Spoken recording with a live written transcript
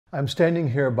I'm standing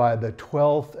here by the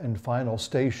 12th and final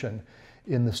station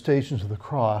in the Stations of the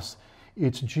Cross.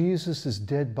 It's Jesus'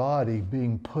 dead body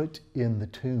being put in the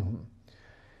tomb.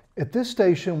 At this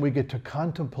station, we get to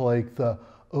contemplate the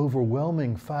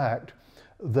overwhelming fact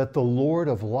that the Lord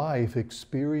of life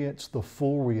experienced the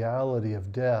full reality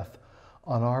of death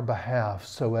on our behalf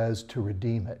so as to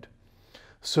redeem it.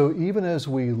 So even as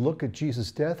we look at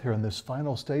Jesus' death here in this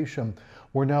final station,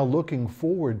 we're now looking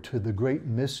forward to the great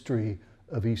mystery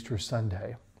of Easter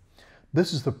Sunday.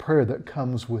 This is the prayer that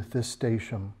comes with this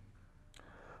station.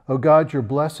 O God, your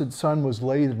blessed Son was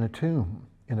laid in a tomb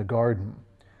in a garden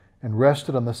and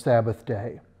rested on the Sabbath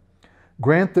day.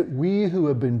 Grant that we who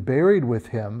have been buried with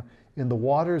him in the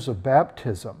waters of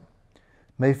baptism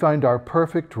may find our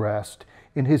perfect rest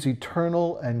in his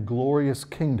eternal and glorious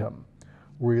kingdom,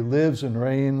 where he lives and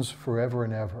reigns forever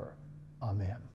and ever. Amen.